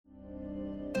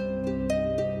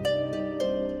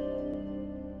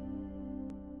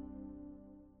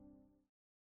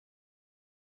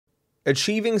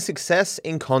Achieving success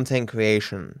in content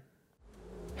creation.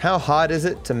 How hard is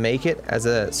it to make it as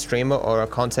a streamer or a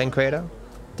content creator?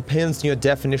 Depends on your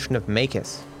definition of make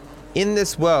it. In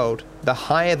this world, the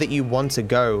higher that you want to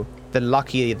go, the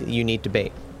luckier that you need to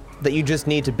be. That you just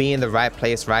need to be in the right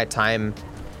place, right time.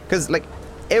 Because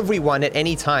everyone at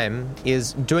any time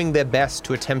is doing their best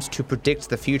to attempt to predict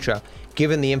the future,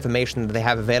 given the information that they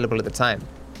have available at the time.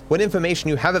 What information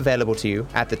you have available to you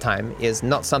at the time is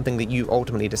not something that you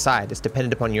ultimately decide. It's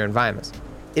dependent upon your environment.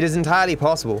 It is entirely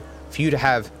possible for you to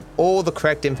have all the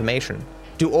correct information,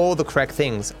 do all the correct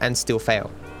things, and still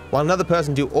fail. While another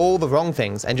person do all the wrong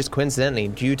things and just coincidentally,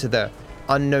 due to the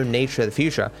unknown nature of the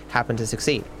future, happen to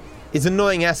succeed. It's an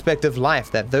annoying aspect of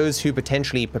life that those who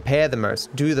potentially prepare the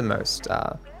most, do the most,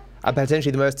 are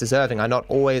potentially the most deserving are not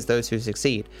always those who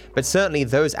succeed. But certainly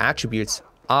those attributes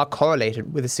are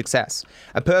correlated with success.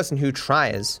 A person who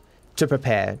tries to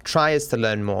prepare, tries to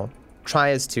learn more,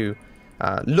 tries to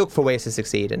look for ways to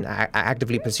succeed and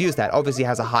actively pursues that, obviously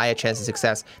has a higher chance of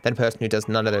success than a person who does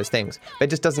none of those things. But it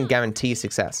just doesn't guarantee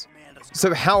success.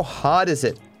 So how hard is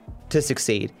it to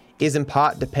succeed is in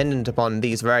part dependent upon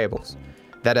these variables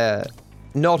that are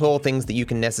not all things that you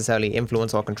can necessarily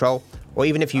influence or control, or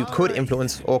even if you could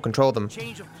influence or control them,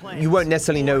 you won't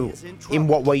necessarily know in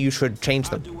what way you should change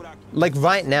them. Like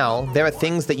right now, there are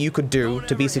things that you could do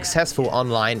to be successful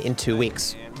online in 2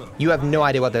 weeks. You have no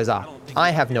idea what those are.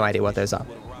 I have no idea what those are.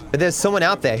 But there's someone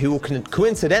out there who will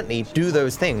coincidentally do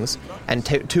those things, and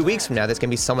 2 weeks from now, there's going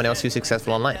to be someone else who's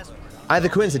successful online. Either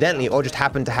coincidentally or just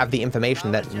happen to have the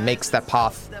information that makes that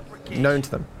path known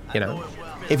to them,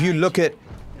 If you look at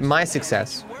my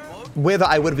success, whether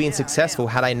I would have been successful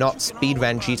had I not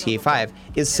speedran GTA 5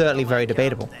 is certainly very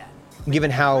debatable,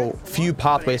 given how few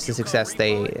pathways to success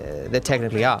there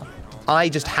technically are. I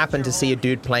just happened to see a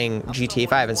dude playing GTA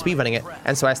 5 and speedrunning it,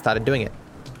 and so I started doing it.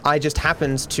 I just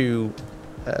happened to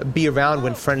be around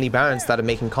when Friendly Baron started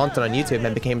making content on YouTube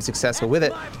and became successful with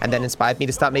it, and then inspired me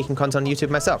to start making content on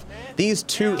YouTube myself. These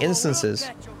two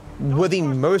instances were the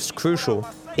most crucial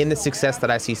in the success that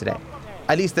I see today.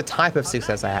 At least the type of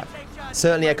success I have.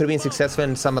 Certainly I could have been successful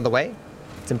in some other way.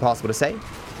 It's impossible to say.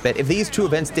 But if these two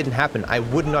events didn't happen, I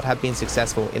would not have been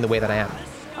successful in the way that I am.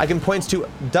 I can point to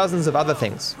dozens of other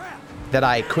things that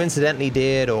I coincidentally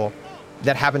did or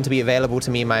that happened to be available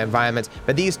to me in my environment.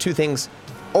 But these two things,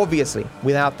 obviously,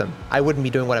 without them, I wouldn't be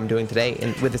doing what I'm doing today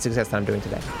with the success that I'm doing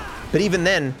today. But even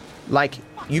then,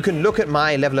 you can look at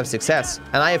my level of success,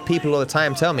 and I have people all the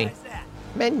time tell me,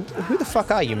 man, who the fuck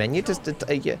are you, man? You're just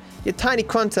you're a tiny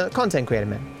content creator,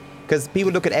 man. Because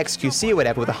people look at XQC or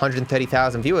whatever with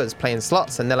 130,000 viewers playing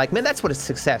slots, and they're like, man, that's what a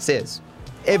success is.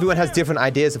 Everyone has different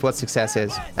ideas of what success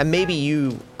is. And maybe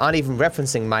you aren't even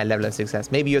referencing my level of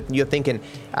success. Maybe you're thinking,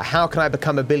 how can I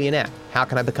become a billionaire? How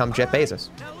can I become Jeff Bezos?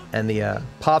 And the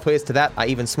pathways to that are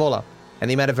even smaller. And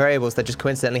the amount of variables that just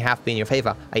coincidentally have to be in your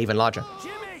favor are even larger.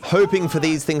 Hoping for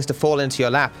these things to fall into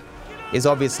your lap is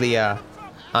obviously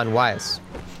unwise.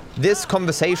 This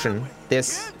conversation,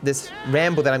 this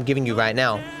ramble that I'm giving you right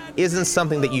now, isn't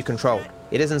something that you controlled.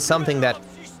 It isn't something that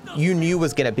you knew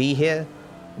was going to be here,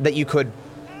 that you could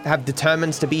have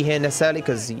determined to be here necessarily,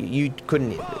 because you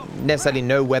couldn't necessarily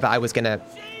know whether I was going to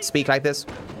speak like this.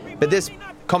 But this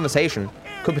conversation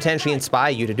could potentially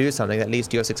inspire you to do something that leads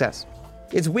to your success.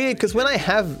 It's weird because when I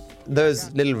have those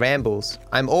little rambles,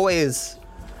 I'm always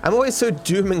so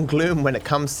doom and gloom when it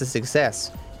comes to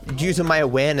success, due to my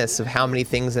awareness of how many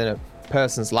things in a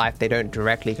person's life they don't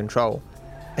directly control.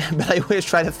 But I always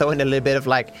try to throw in a little bit of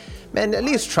man, at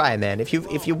least try, man. If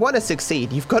you want to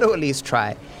succeed, you've got to at least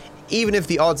try. Even if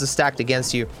the odds are stacked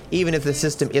against you, even if the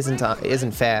system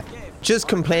isn't fair, just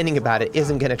complaining about it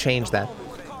isn't going to change that.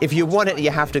 If you want it, you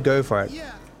have to go for it.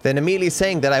 Then immediately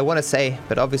saying that, I want to say,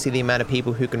 but obviously the amount of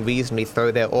people who can reasonably throw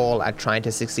their all at trying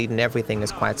to succeed in everything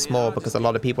is quite small, because a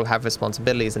lot of people have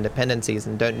responsibilities and dependencies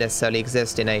and don't necessarily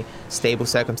exist in a stable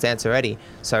circumstance already.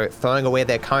 So throwing away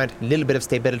their current little bit of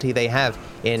stability they have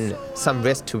in some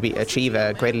risk to achieve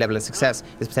a greater level of success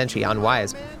is potentially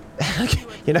unwise.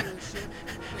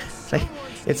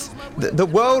 The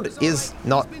world is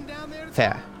not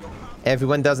fair.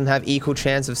 Everyone doesn't have equal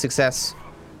chance of success.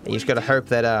 You just got to hope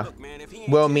that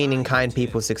well-meaning, kind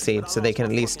people succeed, so they can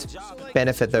at least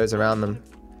benefit those around them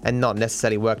and not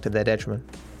necessarily work to their detriment.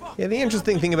 Yeah, the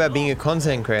interesting thing about being a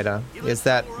content creator is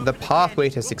that the pathway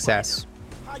to success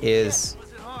is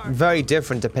very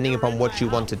different depending upon what you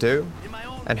want to do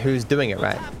and who's doing it,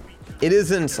 right? It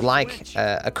isn't like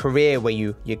a career where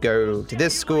you go to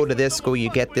this school,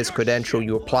 you get this credential,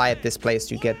 you apply at this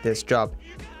place, you get this job.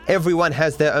 Everyone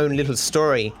has their own little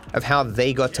story of how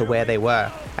they got to where they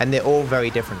were, and they're all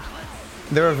very different.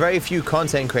 There are very few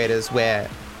content creators where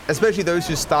especially those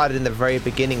who started in the very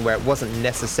beginning where it wasn't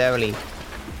necessarily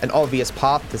an obvious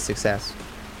path to success.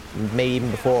 Maybe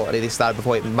even before, they started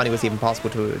before money was even possible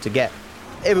to get.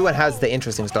 Everyone has their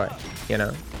interesting story, you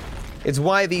know? It's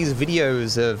why these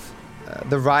videos of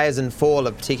the rise and fall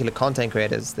of particular content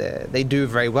creators, they do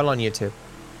very well on YouTube.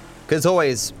 Because it's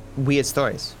always weird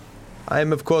stories.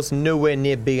 I'm of course nowhere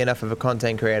near big enough of a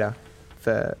content creator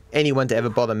for anyone to ever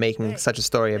bother making such a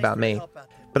story about me.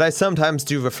 But I sometimes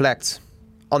do reflect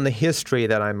on the history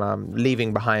that I'm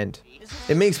leaving behind.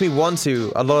 It makes me want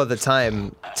to, a lot of the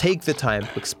time, take the time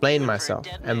to explain myself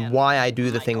and why I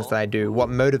do the things that I do, what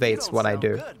motivates what I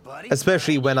do,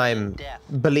 especially when I'm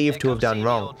believed to have done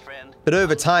wrong. But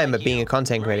over time, of being a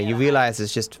content creator, you realize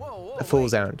it's just a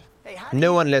fool's errand.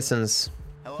 No one listens,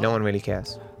 no one really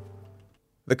cares.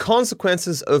 The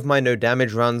consequences of my no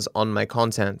damage runs on my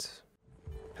content.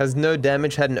 Has no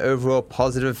damage had an overall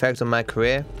positive effect on my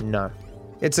career? No.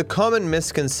 It's a common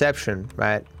misconception,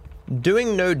 right?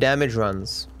 Doing no damage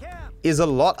runs is a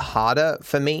lot harder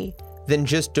for me than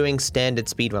just doing standard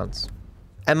speedruns.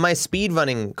 And my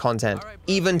speedrunning content,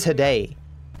 even today,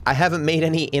 I haven't made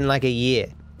any in like a year.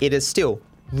 It is still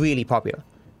really popular.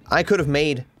 I could have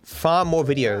made far more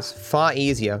videos, far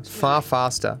easier, far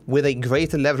faster, with a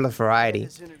greater level of variety,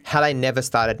 had I never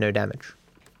started no damage.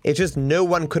 It's just no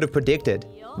one could have predicted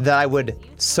that I would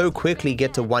so quickly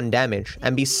get to 1 damage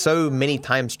and be so many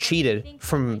times cheated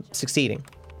from succeeding.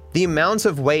 The amount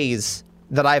of ways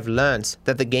that I've learned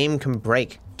that the game can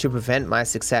break to prevent my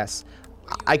success,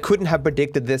 I couldn't have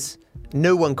predicted this.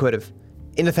 No one could have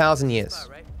in 1,000 years.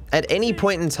 At any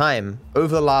point in time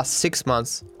over the last 6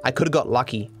 months, I could have got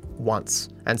lucky once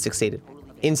and succeeded.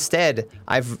 Instead,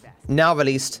 I've now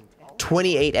released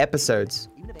 28 episodes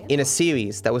in a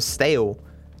series that was stale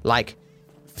like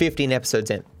 15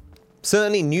 episodes in.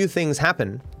 Certainly new things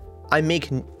happen. I make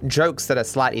jokes that are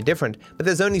slightly different, but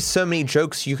there's only so many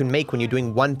jokes you can make when you're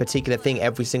doing one particular thing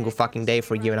every single fucking day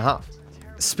for a year and a half.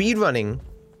 Speedrunning,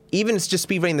 even it's just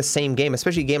speedrunning the same game,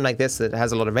 especially a game like this that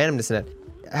has a lot of randomness in it,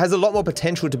 has a lot more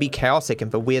potential to be chaotic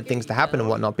and for weird things to happen and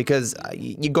whatnot because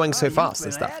you're going so fast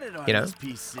and stuff, you know?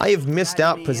 I have missed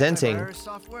out presenting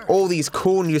all these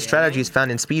cool new strategies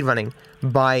found in speedrunning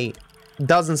by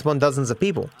dozens upon dozens of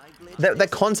people.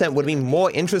 That content would be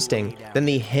more interesting than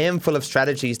the handful of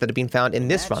strategies that have been found in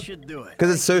this run. Because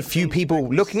there's so few people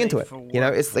looking into it, you know?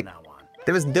 It's like,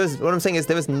 what I'm saying is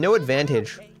there was no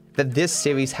advantage that this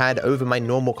series had over my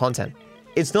normal content.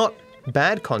 It's not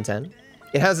bad content.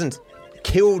 It hasn't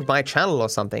killed my channel or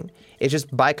something. It's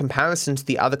just by comparison to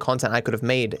the other content I could have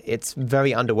made, it's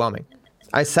very underwhelming.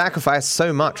 I sacrificed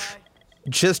so much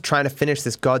just trying to finish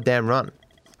this goddamn run.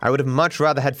 I would have much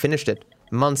rather had finished it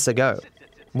months ago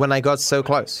when I got so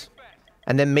close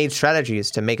and then made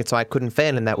strategies to make it so I couldn't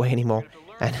fail in that way anymore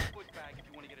and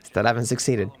still haven't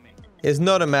succeeded. It's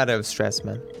not a matter of stress,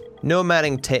 man. No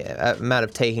amount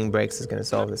of taking breaks is going to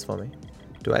solve this for me.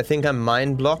 Do I think I'm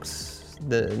mind blocked?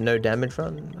 The no damage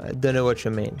run? I don't know what you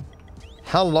mean.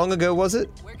 How long ago was it?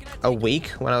 A week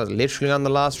when I was literally on the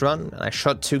last run and I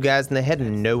shot 2 guys in the head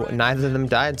and neither of them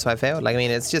died, so I failed. Like, I mean,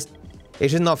 it's just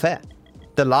not fair.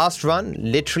 The last run,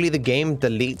 literally the game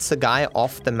deletes a guy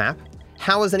off the map.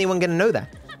 How is anyone gonna know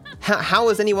that? How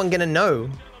is anyone gonna know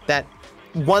that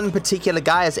one particular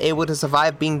guy is able to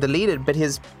survive being deleted, but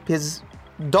his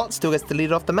dot still gets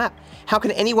deleted off the map? How can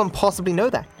anyone possibly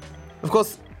know that? Of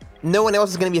course, no one else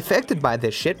is going to be affected by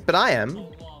this shit, but I am,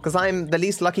 because I'm the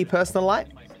least lucky person alive.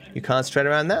 You can't straight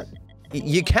around that.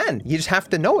 You can, you just have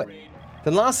to know it. The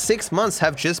last 6 months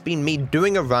have just been me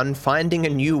doing a run, finding a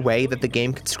new way that the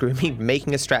game could screw me,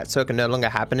 making a strat so it can no longer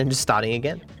happen, and just starting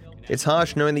again. It's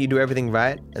harsh knowing that you do everything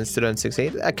right and still don't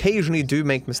succeed. Occasionally do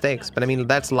make mistakes, but I mean,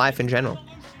 that's life in general.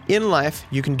 In life,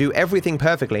 you can do everything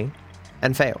perfectly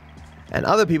and fail. And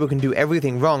other people can do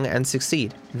everything wrong and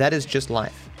succeed. That is just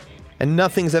life. And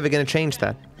nothing's ever going to change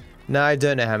that. Now, I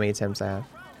don't know how many attempts I have.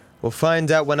 We'll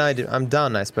find out when I'm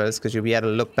done, I suppose, because you'll be able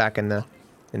to look back in the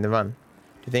run.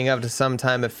 Do you think after some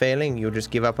time of failing, you'll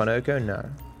just give up on Oko? No.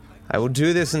 I will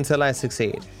do this until I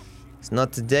succeed. It's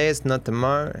not today, it's not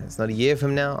tomorrow, it's not a year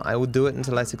from now. I will do it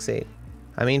until I succeed.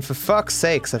 I mean, for fuck's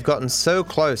sakes, I've gotten so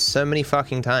close so many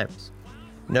fucking times.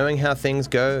 Knowing how things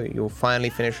go, you'll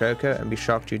finally finish Oko and be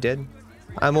shocked you did.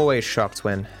 I'm always shocked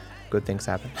when good things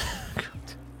happen.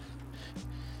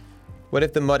 What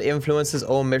if the mod influences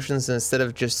all missions instead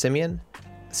of just Simeon?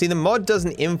 See, the mod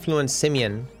doesn't influence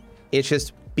Simeon. It's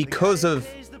just because of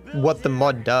what the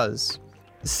mod does,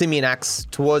 Simeon acts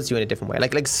towards you in a different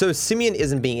way. So Simeon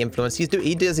isn't being influenced.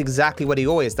 He does exactly what he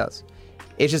always does.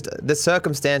 It's just the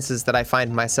circumstances that I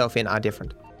find myself in are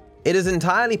different. It is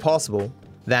entirely possible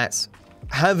that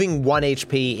having 1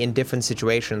 HP in different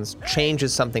situations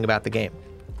changes something about the game.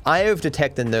 I have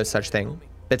detected no such thing.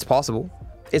 It's possible.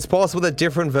 It's possible that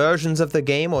different versions of the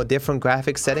game or different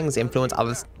graphics settings influence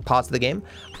other parts of the game.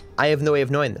 I have no way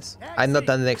of knowing this. I've not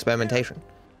done the experimentation.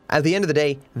 At the end of the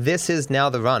day, this is now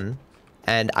the run,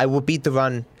 and I will beat the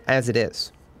run as it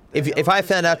is. If I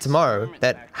found out tomorrow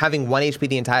that having 1 HP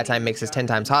the entire time makes this 10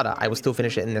 times harder, I will still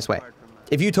finish it in this way.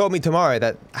 If you told me tomorrow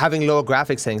that having lower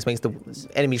graphics settings makes the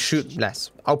enemies shoot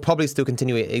less, I'll probably still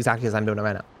continue it exactly as I'm doing it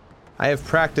right now. I have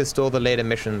practiced all the later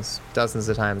missions dozens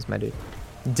of times, my dude.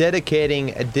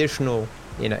 Dedicating additional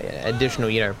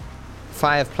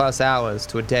 5+ hours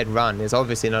to a dead run is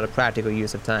obviously not a practical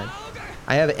use of time.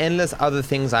 I have endless other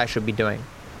things I should be doing.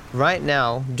 Right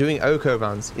now, doing Oko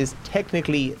runs is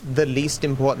technically the least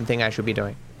important thing I should be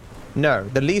doing. No,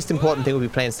 the least important thing would be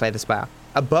playing Slay the Spire.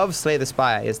 Above Slay the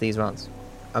Spire is these runs.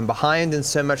 I'm behind in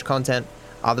so much content,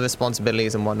 other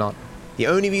responsibilities and whatnot. The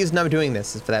only reason I'm doing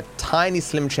this is for that tiny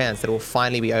slim chance that it will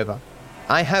finally be over.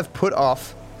 I have put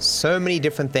off so many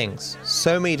different things,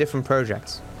 so many different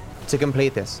projects to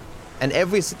complete this. And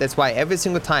that's why every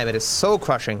single time it is soul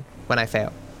crushing when I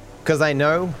fail. Because I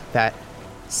know that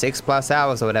 6+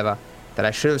 hours or whatever that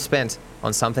I should have spent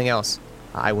on something else,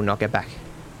 I will not get back.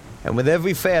 And with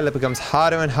every fail, it becomes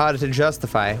harder and harder to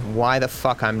justify why the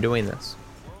fuck I'm doing this.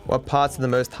 What parts are the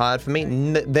most hard for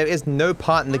me? There is no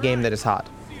part in the game that is hard.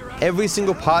 Every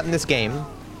single part in this game,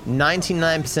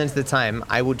 99% of the time,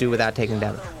 I will do without taking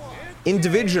damage.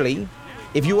 Individually,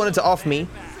 if you wanted to offer me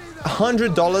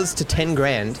 $100 to 10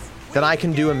 grand that I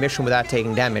can do a mission without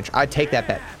taking damage, I'd take that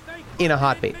bet in a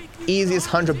heartbeat. Easiest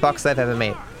 $100 I've ever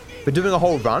made. But doing a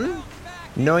whole run,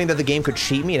 knowing that the game could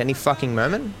cheat me at any fucking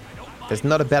moment, there's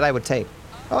not a bet I would take.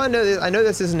 Oh, I know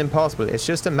this isn't impossible. It's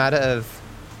just a matter of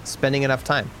spending enough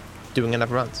time, doing enough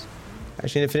runs.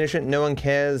 Actually, to finish it, no one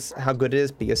cares how good it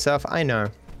is but yourself. I know.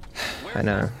 I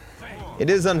know. It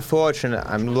is unfortunate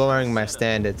I'm lowering my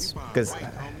standards because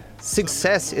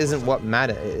success isn't what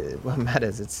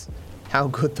matters. It's how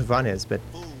good the run is, but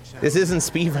this isn't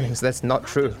speedrunning, so that's not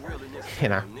true. You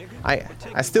know,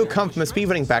 I still come from a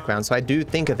speedrunning background, so I do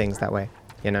think of things that way,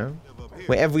 you know,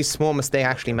 where every small mistake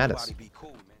actually matters.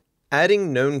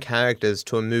 Adding known characters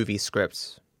to a movie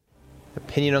script.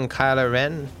 Opinion on Kylo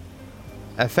Ren?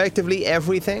 Effectively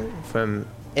everything from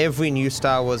every new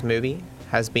Star Wars movie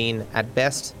has been, at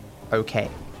best, okay.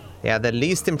 They are the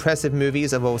least impressive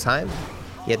movies of all time,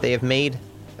 yet they have made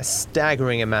a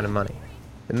staggering amount of money.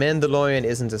 The Mandalorian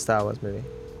isn't a Star Wars movie.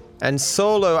 And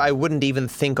Solo I wouldn't even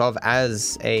think of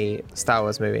as a Star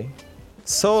Wars movie.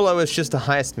 Solo is just a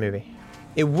heist movie.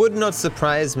 It would not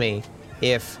surprise me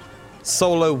if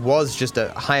Solo was just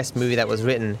a heist movie that was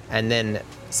written and then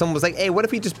someone was like, hey, what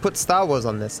if we just put Star Wars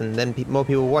on this and then more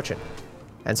people watch it?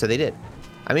 And so they did.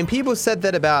 I mean, people said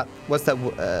that about, what's that,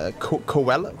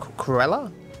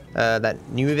 Cruella? That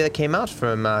new movie that came out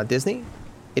from Disney?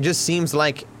 It just seems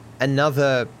like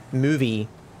another movie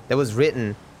that was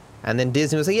written and then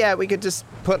Disney was like, yeah, we could just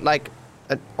put like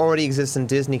an already existing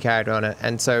Disney character on it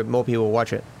and so more people will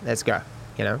watch it. Let's go,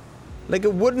 you know? Like,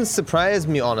 it wouldn't surprise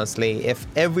me, honestly, if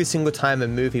every single time a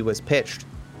movie was pitched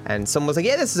and someone was like,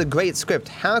 yeah, this is a great script.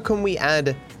 How can we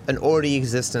add an already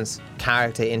existing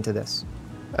character into this?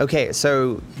 Okay,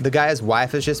 so the guy's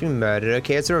wife has just been murdered.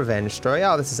 Okay, it's a revenge story.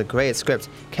 Oh, this is a great script.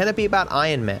 Can it be about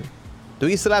Iron Man? Do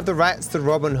we still have the rights to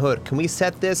Robin Hood? Can we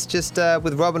set this just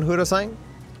with Robin Hood or something?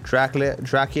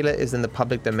 Dracula is in the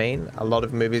public domain. A lot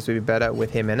of movies would be better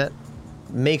with him in it.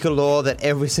 Make a law that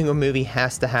every single movie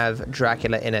has to have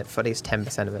Dracula in it for at least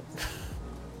 10% of it.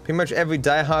 Pretty much every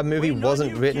Die Hard movie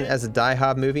wasn't written as a Die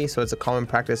Hard movie, so it's a common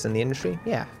practice in the industry.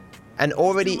 Yeah. An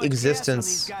already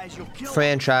existence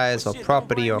franchise or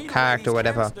property or character or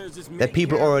whatever that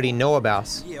people already know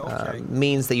about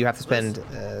means that you have to spend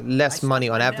less money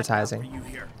on advertising.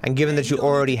 And given that you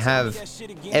already have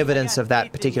evidence of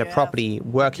that particular property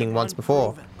working once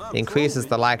before, it increases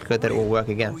the likelihood that it will work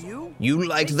again. You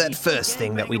liked that first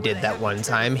thing that we did that one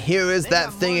time. Here is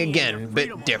that thing again,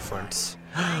 but different.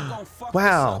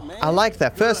 Wow, I like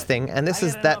that first thing, and this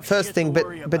is that first thing,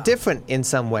 but different in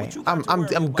some way.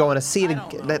 I'm going to see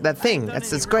that thing.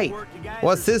 That's great.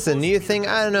 What's this? A new thing?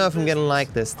 I don't know if I'm gonna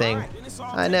like this thing.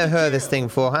 I never heard of this thing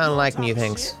before. I don't like new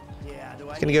things.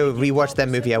 I'm gonna go rewatch that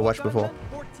movie I watched before.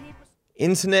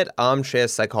 Internet armchair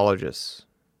psychologists.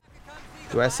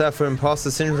 Do I suffer imposter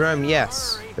syndrome?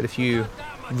 Yes, but if you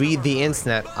read the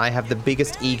internet, I have the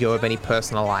biggest ego of any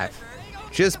person alive.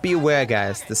 Just be aware,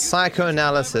 guys, the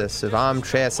psychoanalysis of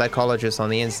armchair psychologists on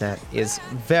the internet is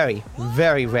very,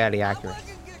 very rarely accurate.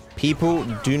 People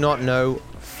do not know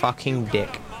fucking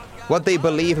dick. What they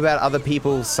believe about other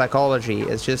people's psychology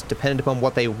is just dependent upon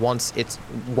what they want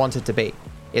it to be.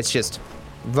 It's just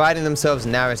writing themselves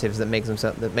narratives that make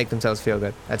themselves feel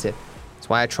good. That's it. That's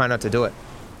why I try not to do it,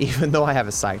 even though I have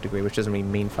a psych degree, which doesn't really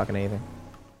mean fucking anything.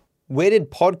 Where did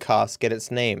podcast get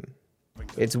its name?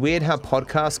 It's weird how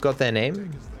podcast got their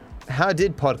name. How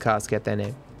did podcast get their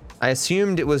name? I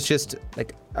assumed it was just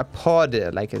like a pod,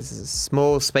 like a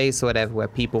small space or whatever where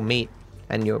people meet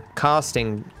and you're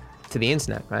casting to the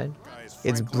internet, right?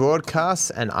 It's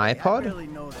broadcast an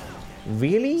iPod?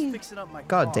 Really?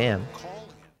 God damn.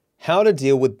 How to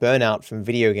deal with burnout from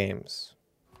video games.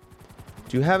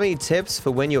 Do you have any tips for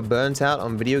when you're burnt out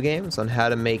on video games on how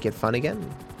to make it fun again?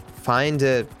 Find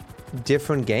a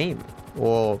different game,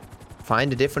 or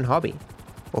find a different hobby,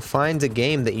 or find a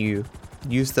game that you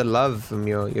used to love from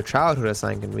your childhood or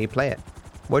something and replay it.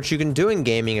 What you can do in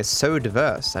gaming is so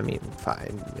diverse. I mean,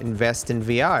 invest in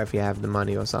VR if you have the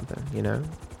money or something, you know?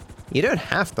 You don't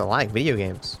have to like video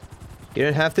games. You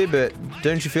don't have to, but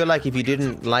don't you feel like if you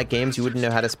didn't like games, you wouldn't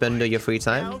know how to spend all your free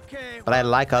time? But I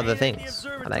like other things.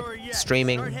 I like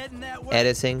streaming,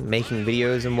 editing, making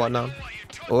videos and whatnot,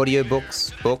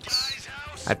 audiobooks, books.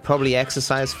 I'd probably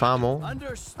exercise far more.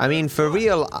 I mean, for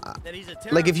real,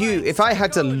 like if I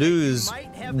had to lose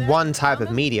one type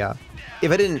of media,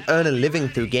 if I didn't earn a living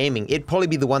through gaming, it'd probably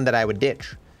be the one that I would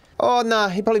ditch. Oh, nah,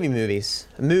 it'd probably be movies.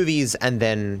 Movies and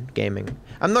then gaming.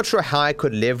 I'm not sure how I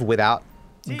could live without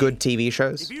good TV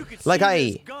shows. Like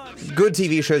good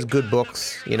TV shows, good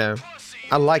books, you know.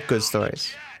 I like good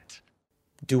stories.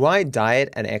 Do I diet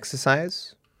and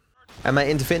exercise? Am I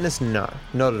into fitness? No,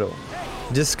 not at all.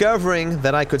 Discovering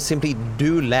that I could simply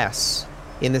do less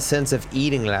in the sense of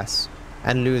eating less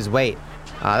and lose weight.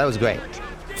 That was great.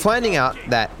 Finding out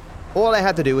that all I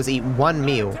had to do was eat one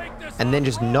meal and then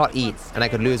just not eat and I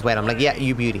could lose weight. I'm like, yeah,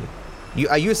 you beauty.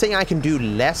 Are you saying I can do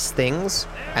less things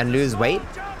and lose weight?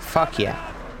 Fuck yeah.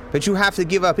 But you have to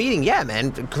give up eating. Yeah, man,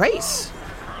 grace.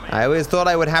 I always thought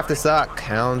I would have to start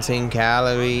counting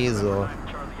calories or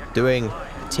doing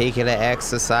particular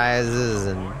exercises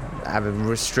and have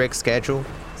a strict schedule.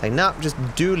 It's like, nah, just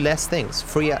do less things.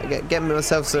 Get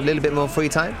myself a little bit more free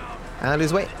time and I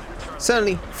lose weight.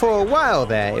 Certainly, for a while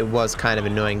there, it was kind of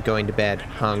annoying going to bed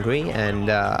hungry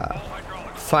and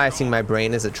fighting my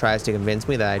brain as it tries to convince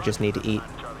me that I just need to eat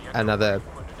another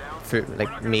food,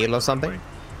 like meal or something.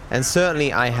 And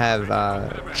certainly I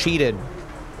have cheated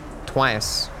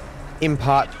twice, in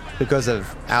part because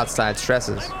of outside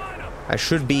stresses. I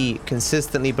should be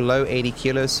consistently below 80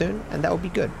 kilos soon, and that would be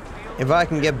good. If I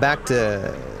can get back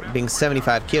to being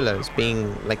 75 kilos,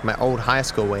 being like my old high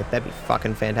school weight, that'd be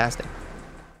fucking fantastic.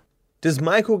 Does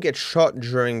Michael get shot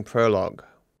during prologue?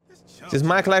 Does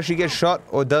Michael actually get shot,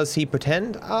 or does he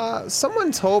pretend?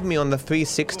 Someone told me on the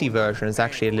 360 version it's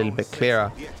actually a little bit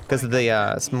clearer because of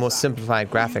the more simplified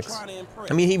graphics.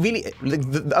 I mean, he really,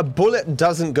 a bullet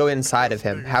doesn't go inside of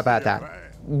him. How about that?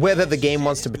 Whether the game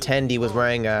wants to pretend he was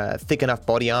wearing a thick enough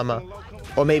body armor,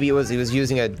 or maybe he was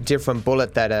using a different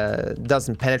bullet that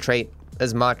doesn't penetrate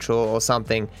as much or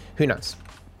something, who knows?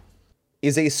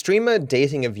 Is a streamer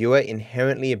dating a viewer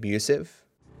inherently abusive?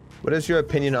 What is your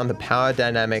opinion on the power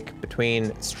dynamic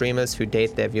between streamers who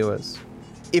date their viewers?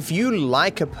 If you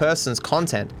like a person's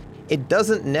content, it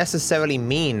doesn't necessarily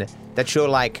mean that you're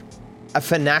like a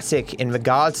fanatic in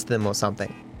regards to them or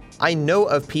something. I know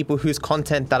of people whose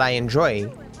content that I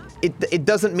enjoy. It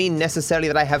doesn't mean necessarily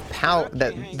that I have power,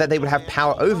 that they would have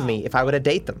power over me if I were to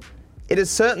date them. It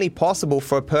is certainly possible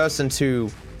for a person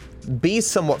to be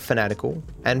somewhat fanatical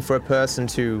and for a person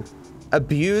to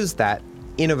abuse that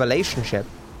in a relationship.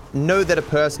 Know that a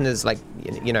person is like,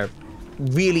 you know,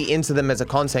 really into them as a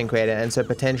content creator and so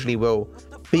potentially will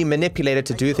be manipulated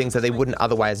to do things that they wouldn't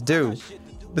otherwise do.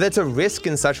 But that's a risk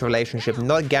in such a relationship,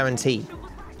 not a guarantee.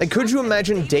 Like, could you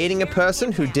imagine dating a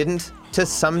person who didn't, to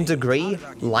some degree,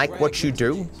 like what you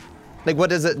do? Like, what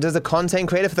does a content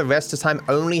creator for the rest of the time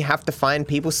only have to find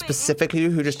people specifically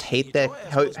who just hate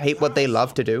what they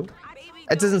love to do?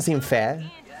 It doesn't seem fair.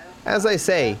 As I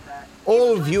say,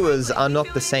 all viewers are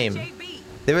not the same.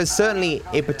 There is certainly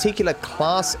a particular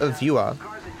class of viewer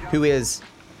who is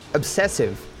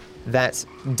obsessive that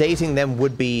dating them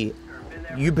would be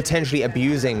you potentially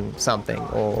abusing something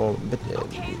or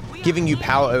giving you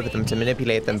power over them to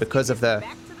manipulate them because of the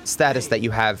status that you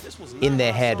have in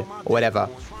their head or whatever.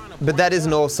 But that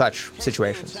isn't all such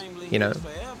situations, you know?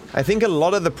 I think a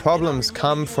lot of the problems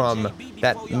come from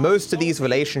that most of these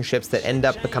relationships that end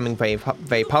up becoming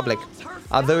very public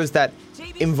are those that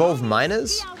involve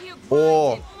minors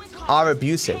or are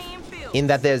abusive, in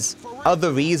that there's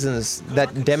other reasons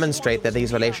that demonstrate that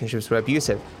these relationships were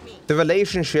abusive. The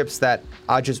relationships that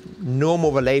are just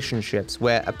normal relationships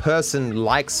where a person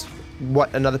likes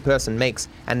what another person makes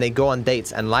and they go on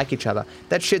dates and like each other,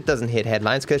 that shit doesn't hit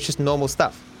headlines because it's just normal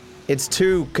stuff. It's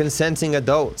two consenting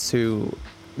adults who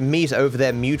meet over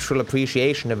their mutual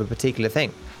appreciation of a particular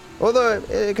thing. Although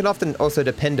it can often also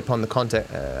depend upon the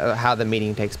context, how the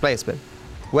meeting takes place. But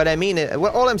what I mean,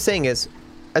 all I'm saying is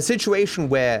a situation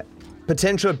where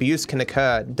potential abuse can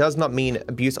occur does not mean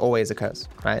abuse always occurs,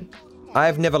 right?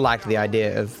 I've never liked the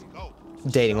idea of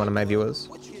dating one of my viewers.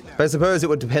 But I suppose it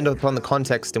would depend upon the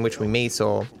context in which we meet,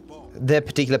 or their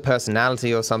particular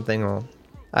personality or something, or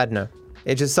I don't know.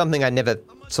 It's just something I never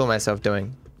saw myself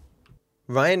doing.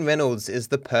 Ryan Reynolds is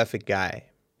the perfect guy.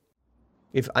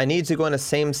 If I need to go on a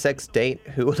same-sex date,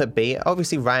 who will it be?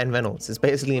 Obviously Ryan Reynolds. It's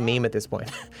basically a meme at this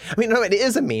point. I mean, no, it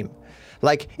is a meme.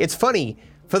 Like, it's funny.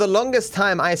 For the longest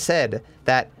time I said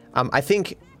that I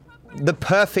think the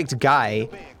perfect guy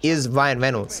is Ryan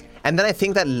Reynolds. And then I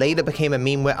think that later became a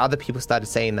meme where other people started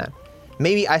saying that.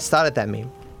 Maybe I started that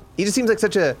meme. He just seems like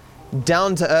such a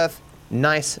down-to-earth,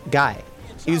 nice guy.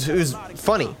 Who's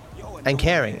funny and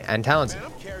caring and talented.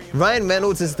 Ryan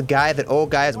Reynolds is the guy that all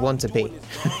guys want to be.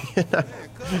 You know?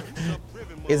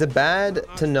 Is it bad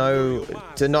to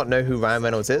not know who Ryan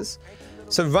Reynolds is?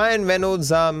 So Ryan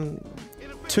Reynolds,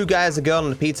 Two Guys, a Girl,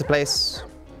 and a Pizza Place,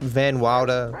 Van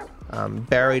Wilder,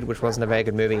 Buried, which wasn't a very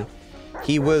good movie.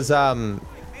 He was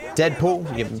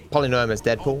Deadpool. You probably know him as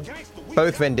Deadpool.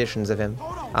 Both renditions of him.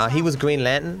 He was Green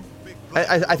Lantern.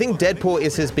 I think Deadpool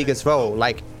is his biggest role.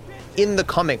 Like, in the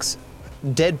comics,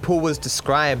 Deadpool was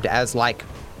described as like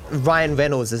Ryan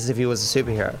Reynolds as if he was a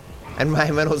superhero. And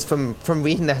Ryan Reynolds, from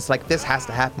reading that, it's like, this has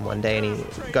to happen one day, and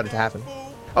he got it to happen.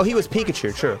 Oh, he was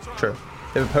Pikachu, true.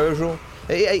 The proposal.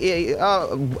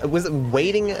 Was it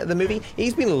Waiting, the movie?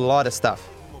 He's been in a lot of stuff.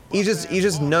 He's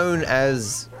just known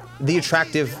as the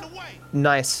attractive,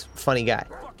 nice, funny guy.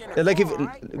 Like,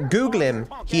 if Google him,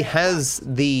 he has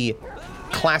the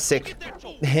classic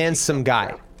handsome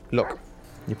guy look.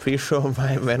 You're pretty sure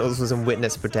Ryan Reynolds was in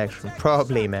witness protection?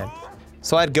 Probably, man.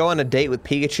 So I'd go on a date with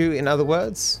Pikachu, in other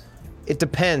words? It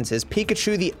depends. Is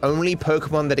Pikachu the only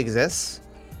Pokemon that exists?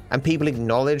 And people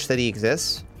acknowledge that he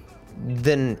exists?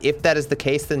 Then if that is the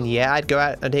case, then yeah, I'd go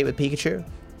out on a date with Pikachu.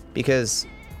 Because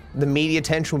the media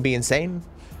attention would be insane.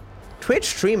 Twitch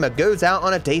streamer goes out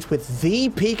on a date with the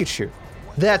Pikachu.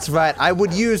 That's right, I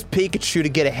would use Pikachu to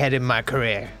get ahead in my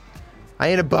career. I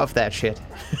ain't above that shit.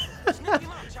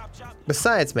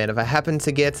 Besides, man, if I happen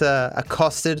to get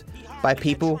accosted by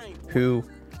people who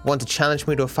want to challenge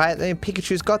me to a fight, then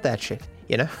Pikachu's got that shit,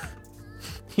 you know?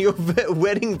 Your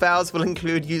wedding vows will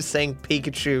include you saying,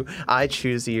 Pikachu, I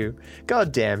choose you.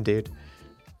 God damn, dude.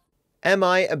 Am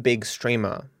I a big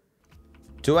streamer?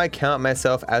 Do I count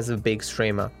myself as a big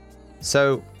streamer?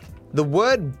 So, the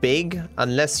word big,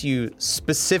 unless you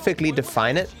specifically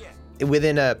define it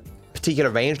within a particular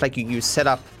range, like you set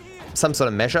up some sort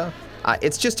of measure,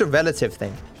 it's just a relative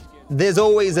thing. There's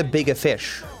always a bigger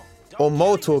fish, or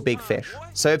multiple big fish.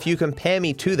 So if you compare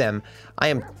me to them, I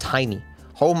am tiny.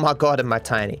 Oh my god, am I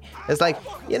tiny. It's like,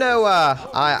 you know,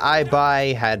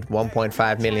 I had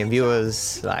 1.5 million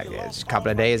viewers, like a couple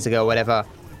of days ago, whatever.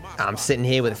 I'm sitting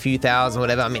here with a few thousand,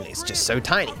 whatever. I mean, it's just so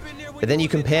tiny. But then you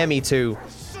compare me to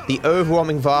the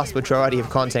overwhelming vast majority of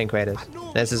content creators.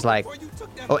 And it's just like,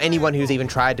 or anyone who's even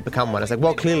tried to become one. It's like,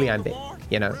 well, clearly I'm big,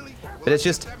 you know? But it's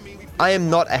just, I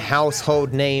am not a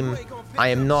household name. I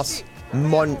am not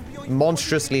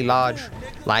monstrously large.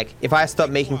 Like, if I stop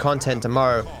making content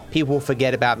tomorrow, people will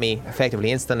forget about me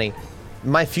effectively instantly.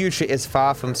 My future is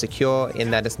far from secure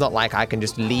in that it's not like I can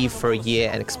just leave for a year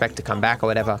and expect to come back or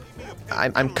whatever.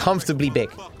 I'm comfortably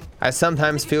big. I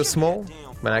sometimes feel small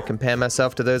when I compare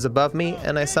myself to those above me,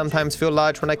 and I sometimes feel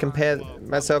large when I compare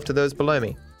myself to those below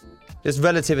me. Just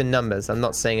relative in numbers. I'm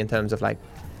not saying in terms of like,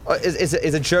 it's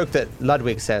a joke that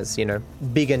Ludwig says, you know,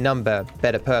 bigger number,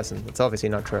 better person. It's obviously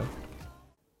not true.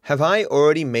 Have I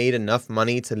already made enough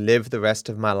money to live the rest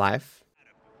of my life?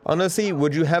 Honestly,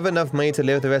 would you have enough money to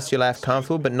live the rest of your life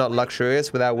comfortable but not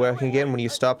luxurious without working again when you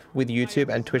stop with YouTube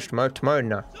and Twitch tomorrow?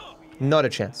 No. Not a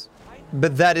chance.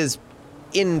 But that is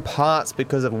in parts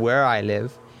because of where I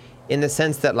live, in the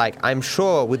sense that, like, I'm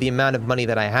sure with the amount of money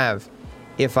that I have,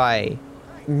 if I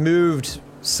moved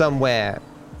somewhere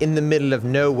in the middle of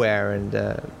nowhere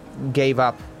and gave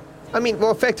up, I mean,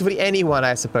 well, effectively anyone,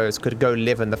 I suppose, could go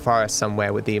live in the forest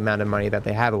somewhere with the amount of money that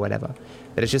they have or whatever.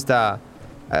 But it's just a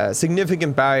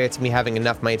significant barrier to me having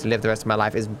enough money to live the rest of my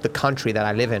life is the country that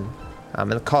I live in,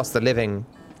 and the cost of living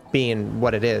being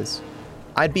what it is.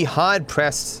 I'd be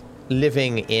hard-pressed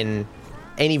living in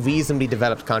any reasonably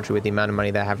developed country with the amount of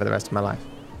money that I have for the rest of my life,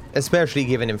 especially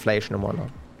given inflation and whatnot.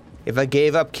 If I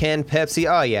gave up canned Pepsi,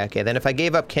 oh yeah, okay. Then if I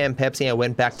gave up canned Pepsi and I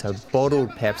went back to bottled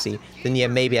Pepsi, then yeah,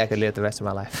 maybe I could live the rest of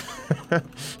my life.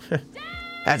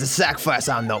 That's a sacrifice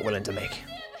I'm not willing to make.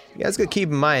 You guys gotta keep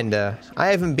in mind, I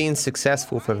haven't been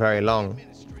successful for very long.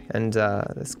 And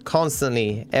there's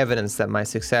constantly evidence that my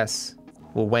success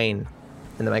will wane.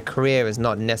 And that my career is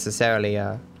not necessarily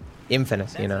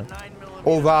infinite, you know.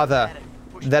 Or rather,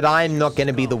 that I'm not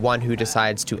gonna be the one who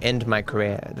decides to end my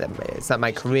career. It's that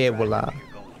my career will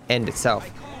end itself.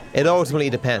 It ultimately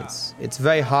depends. It's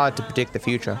very hard to predict the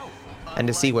future and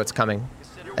to see what's coming.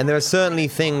 And there are certainly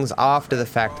things after the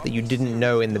fact that you didn't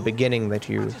know in the beginning that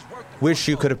you wish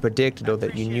you could have predicted or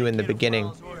that you knew in the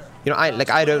beginning. You know,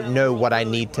 I don't know what I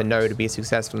need to know to be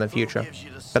successful in the future.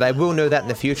 But I will know that in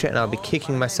the future, and I'll be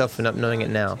kicking myself for not knowing it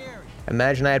now.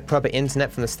 Imagine I had proper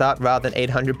internet from the start rather than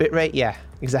 800 bitrate? Yeah,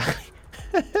 exactly.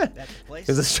 It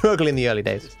was a struggle in the early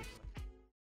days.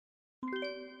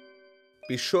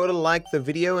 Be sure to like the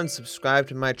video and subscribe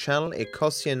to my channel. It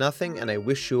costs you nothing, and I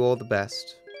wish you all the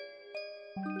best.